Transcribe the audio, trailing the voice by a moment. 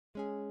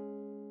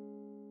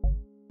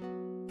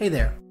Hey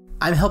there,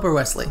 I'm Helper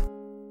Wesley,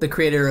 the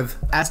creator of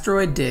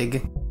Asteroid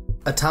Dig,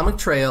 Atomic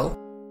Trail,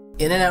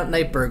 In-N-Out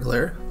Night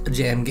Burglar, a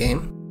jam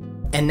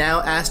game, and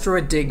now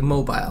Asteroid Dig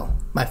Mobile,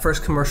 my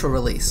first commercial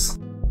release.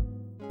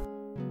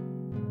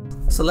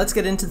 So let's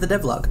get into the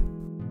devlog.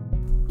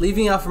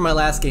 Leaving off from my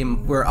last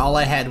game, where all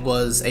I had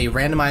was a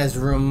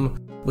randomized room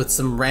with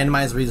some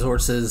randomized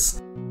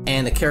resources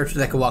and a character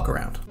that could walk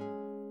around.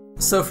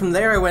 So from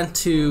there I went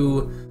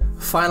to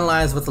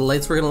finalize what the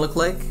lights were going to look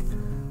like,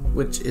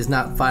 which is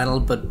not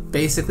final, but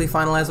basically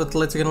finalize what the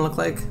lights are going to look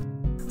like.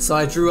 So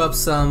I drew up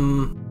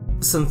some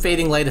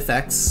fading light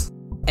effects,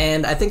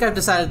 and I think I've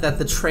decided that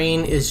the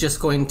train is just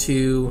going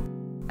to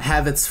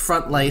have its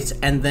front light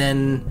and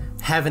then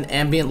have an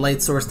ambient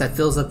light source that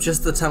fills up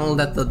just the tunnel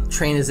that the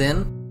train is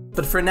in.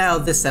 But for now,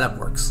 this setup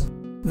works.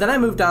 Then I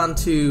moved on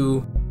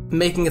to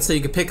making it so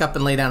you could pick up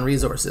and lay down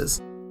resources,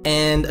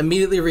 and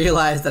immediately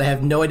realized that I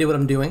have no idea what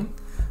I'm doing.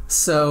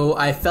 So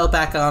I fell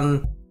back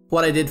on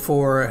what I did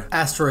for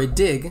Asteroid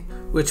Dig,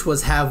 which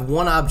was have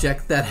one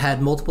object that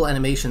had multiple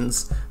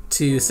animations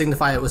to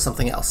signify it was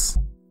something else.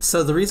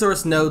 So the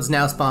resource nodes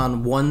now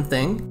spawn one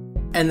thing,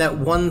 and that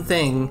one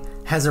thing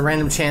has a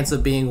random chance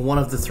of being one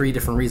of the 3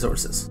 different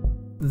resources.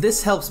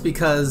 This helps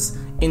because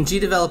in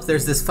GDevelop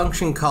there's this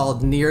function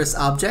called nearest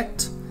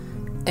object,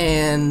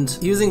 and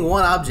using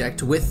one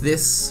object with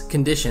this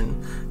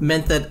condition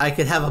meant that I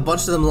could have a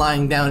bunch of them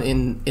lying down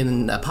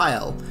in a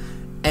pile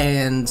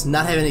and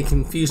not have any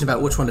confusion about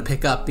which one to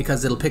pick up,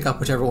 because it'll pick up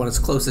whichever one is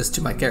closest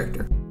to my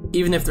character,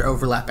 even if they're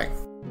overlapping.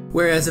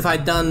 Whereas if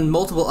I'd done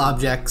multiple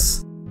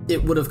objects,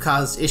 it would have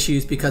caused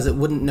issues because it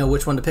wouldn't know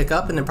which one to pick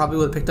up, and it probably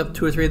would have picked up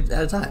 2 or 3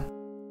 at a time.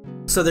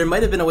 So there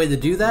might have been a way to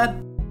do that,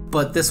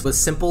 but this was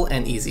simple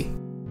and easy.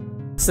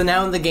 So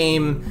now in the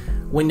game,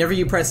 whenever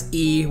you press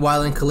E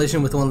while in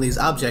collision with one of these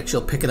objects,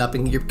 you'll pick it up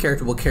and your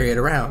character will carry it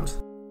around.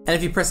 And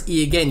if you press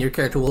E again, your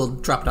character will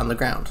drop it on the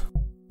ground.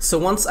 So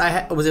once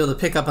I was able to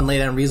pick up and lay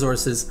down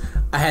resources,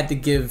 I had to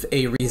give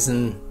a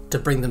reason to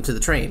bring them to the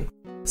train.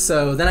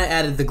 So then I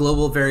added the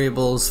global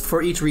variables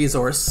for each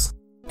resource,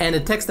 and a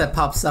text that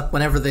pops up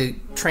whenever the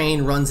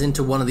train runs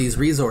into one of these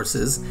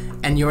resources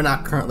and you're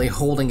not currently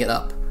holding it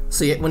up.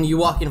 So when you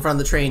walk in front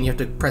of the train, you have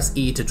to press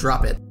E to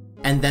drop it,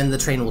 and then the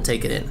train will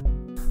take it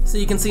in. So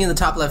you can see in the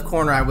top left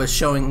corner I was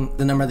showing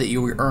the number that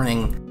you were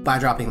earning by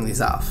dropping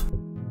these off.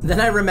 Then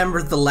I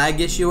remembered the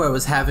lag issue I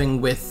was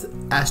having with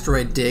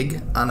Asteroid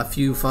Dig on a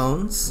few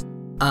phones,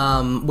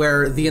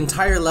 where the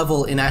entire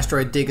level in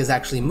Asteroid Dig is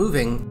actually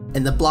moving,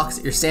 and the blocks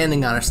that you're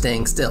standing on are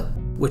staying still,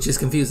 which is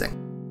confusing.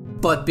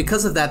 But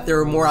because of that, there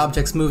were more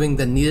objects moving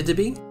than needed to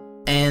be,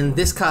 and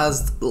this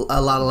caused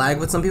a lot of lag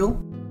with some people.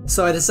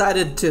 So I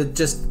decided to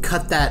just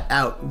cut that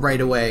out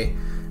right away,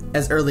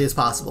 as early as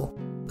possible,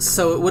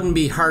 so it wouldn't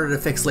be harder to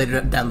fix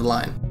later down the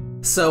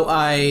line. So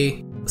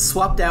I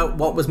swapped out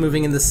what was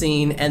moving in the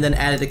scene and then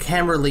added a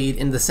camera lead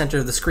in the center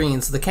of the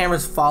screen, so the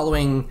camera's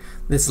following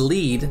this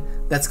lead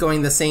that's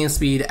going the same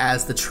speed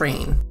as the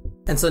train.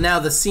 And so now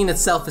the scene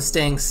itself is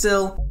staying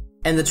still,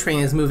 and the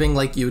train is moving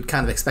like you would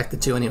kind of expect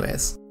it to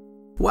anyways.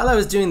 While I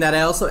was doing that,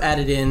 I also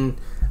added in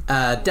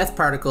death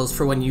particles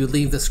for when you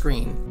leave the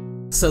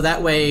screen. So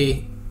that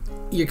way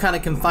you're kind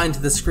of confined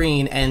to the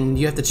screen and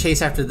you have to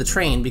chase after the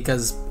train,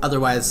 because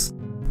otherwise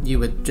you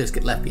would just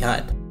get left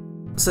behind.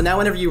 So now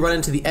whenever you run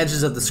into the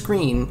edges of the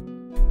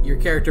screen, your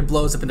character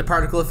blows up into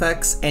particle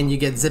effects and you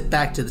get zipped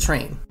back to the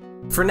train.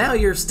 For now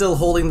you're still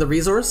holding the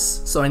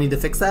resource, so I need to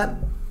fix that.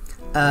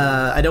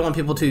 I don't want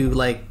people to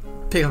like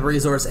pick up a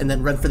resource and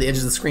then run for the edge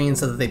of the screen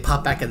so that they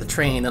pop back at the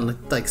train and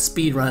like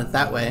speed run it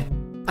that way.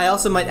 I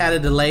also might add a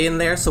delay in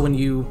there, so when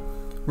you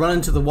run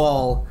into the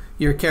wall,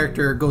 your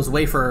character goes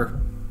away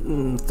for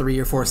 3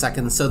 or 4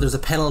 seconds, so there's a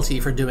penalty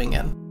for doing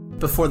it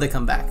before they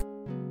come back.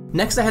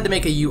 Next I had to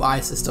make a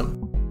UI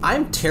system.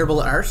 I'm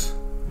terrible at art,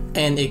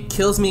 and it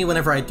kills me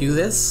whenever I do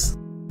this,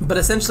 but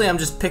essentially I'm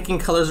just picking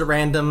colors at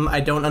random.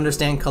 I don't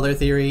understand color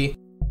theory.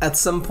 At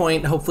some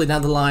point, hopefully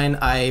down the line,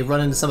 I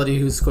run into somebody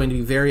who's going to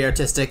be very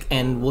artistic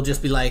and will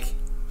just be like,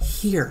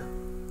 here,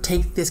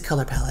 take this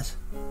color palette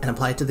and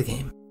apply it to the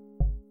game.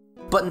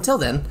 But until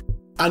then,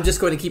 I'm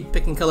just going to keep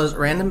picking colors at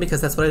random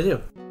because that's what I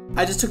do.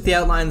 I just took the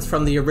outlines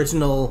from the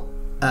original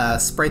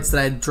sprites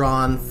that I'd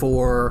drawn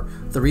for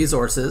the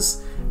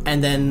resources,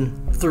 and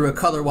then threw a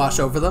color wash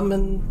over them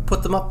and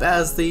put them up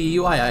as the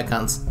UI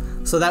icons.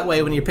 So that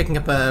way when you're picking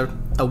up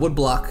a wood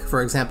block,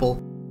 for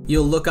example,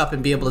 you'll look up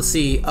and be able to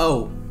see,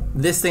 oh,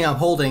 this thing I'm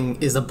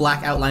holding is a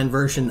black outline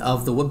version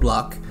of the wood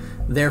block,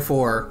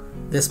 therefore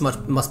this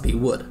must be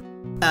wood.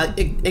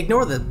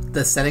 Ignore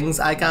the settings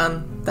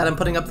icon that I'm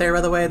putting up there, by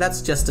the way.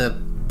 That's just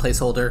a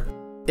placeholder.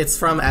 It's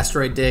from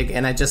Asteroid Dig,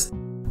 and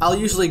I'll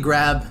usually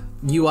grab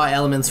UI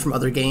elements from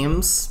other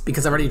games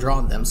because I've already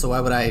drawn them, so why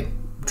would I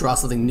draw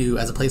something new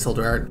as a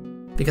placeholder art?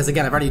 Because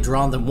again, I've already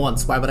drawn them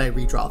once, why would I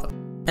redraw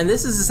them? And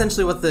this is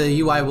essentially what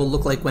the UI will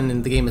look like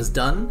when the game is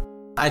done.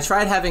 I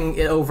tried having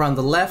it over on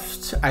the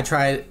left, I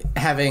tried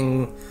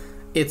having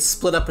it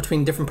split up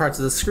between different parts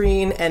of the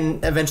screen,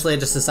 and eventually I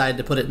just decided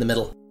to put it in the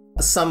middle.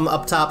 Some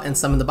up top and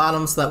some in the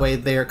bottom, so that way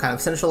they're kind of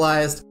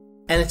centralized,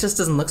 and it just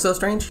doesn't look so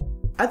strange.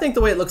 I think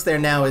the way it looks there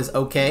now is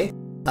okay.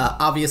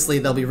 Obviously,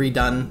 they'll be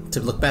redone to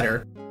look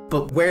better,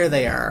 but where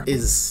they are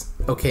is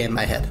okay in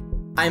my head.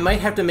 I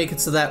might have to make it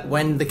so that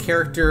when the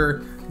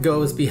character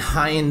goes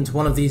behind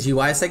one of these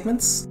UI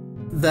segments,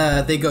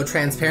 they go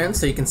transparent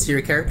so you can see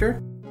your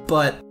character,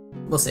 but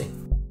we'll see.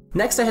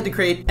 Next, I had to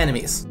create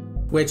enemies,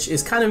 which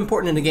is kind of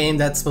important in a game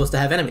that's supposed to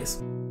have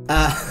enemies.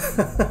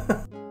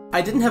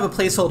 I didn't have a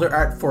placeholder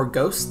art for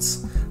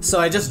ghosts, so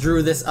I just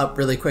drew this up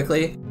really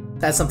quickly.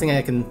 That's something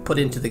I can put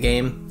into the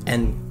game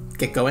and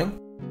get going.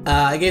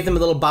 I gave them a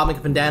little bobbing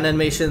up and down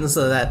animation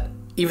so that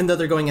even though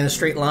they're going in a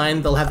straight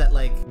line, they'll have that,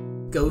 like,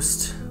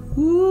 ghost.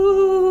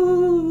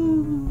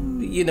 Woo!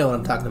 You know what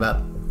I'm talking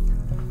about.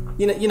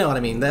 You know what I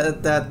mean.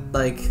 That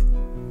like,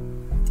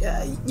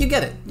 yeah, you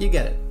get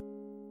it.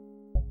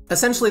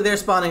 Essentially, they're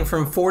spawning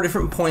from 4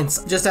 different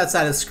points just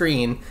outside of the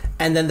screen,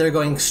 and then they're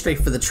going straight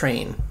for the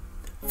train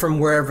from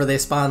wherever they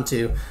spawn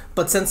to.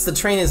 But since the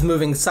train is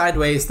moving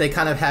sideways, they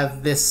kind of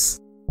have this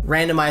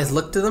randomized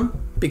look to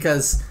them,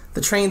 because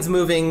the train's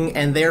moving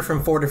and they're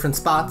from 4 different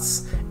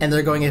spots, and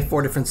they're going at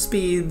 4 different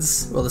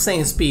speeds. Well, the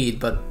same speed,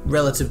 but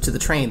relative to the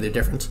train, they're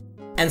different.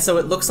 And so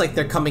it looks like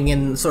they're coming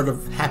in sort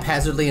of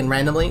haphazardly and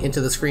randomly into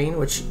the screen,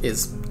 which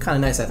is kind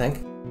of nice, I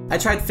think. I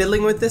tried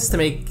fiddling with this to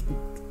make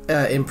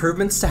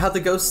improvements to how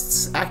the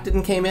ghosts acted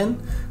and came in,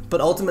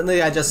 but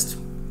ultimately I just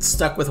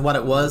stuck with what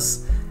it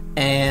was,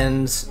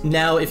 and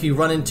now if you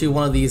run into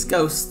one of these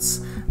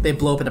ghosts, they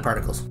blow up into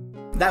particles.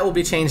 That will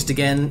be changed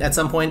again at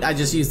some point. I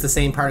just used the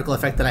same particle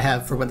effect that I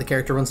have for when the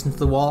character runs into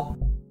the wall.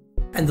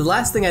 And the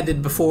last thing I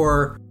did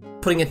before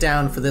putting it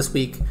down for this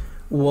week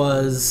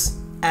was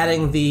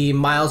adding the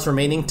miles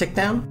remaining tick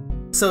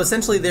down. So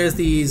essentially there's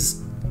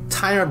these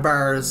timer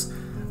bars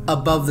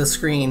above the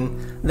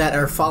screen that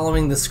are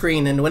following the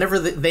screen, and whenever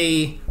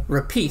they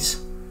repeat,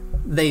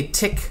 they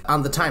tick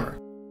on the timer,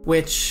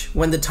 which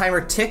when the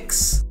timer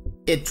ticks,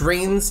 it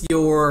drains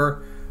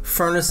your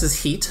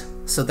furnace's heat,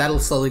 so that'll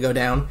slowly go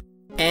down,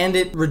 and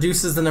it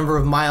reduces the number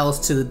of miles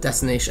to the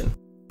destination.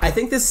 I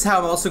think this is how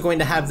I'm also going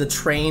to have the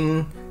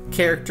train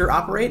character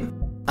operate.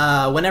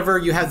 Whenever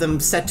you have them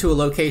set to a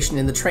location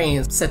in the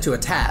train, set to a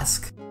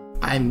task.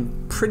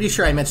 I'm pretty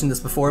sure I mentioned this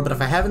before, but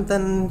if I haven't,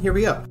 then here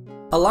we go.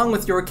 Along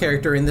with your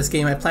character in this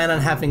game, I plan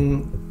on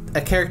having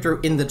a character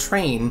in the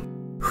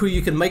train who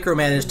you can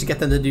micromanage to get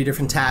them to do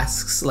different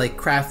tasks, like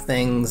craft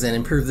things and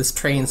improve this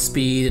train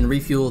speed and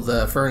refuel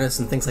the furnace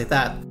and things like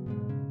that.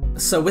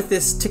 So with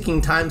this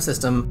ticking time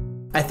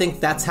system, I think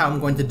that's how I'm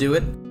going to do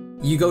it.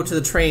 You go to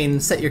the train,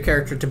 set your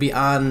character to be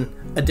on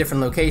a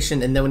different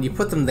location, and then when you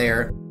put them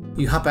there,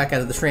 you hop back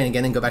out of the train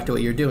again and go back to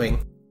what you're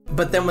doing.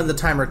 But then when the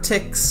timer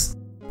ticks,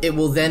 it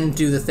will then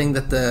do the thing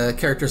that the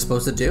character is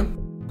supposed to do,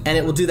 and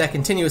it will do that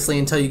continuously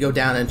until you go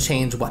down and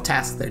change what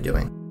task they're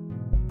doing.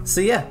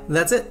 So yeah,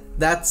 that's it.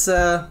 That's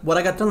what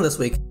I got done this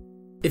week.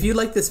 If you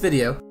like this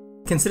video,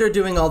 consider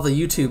doing all the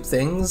YouTube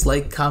things,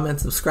 like, comment,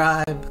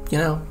 subscribe, you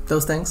know,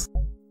 those things.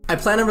 I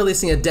plan on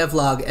releasing a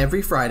devlog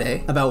every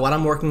Friday about what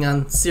I'm working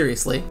on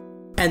seriously,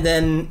 and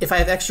then if I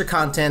have extra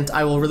content,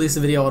 I will release a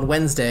video on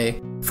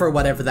Wednesday for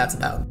whatever that's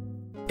about.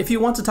 If you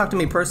want to talk to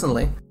me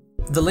personally,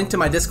 the link to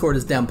my Discord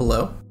is down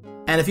below,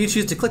 and if you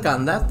choose to click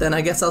on that, then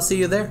I guess I'll see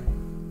you there.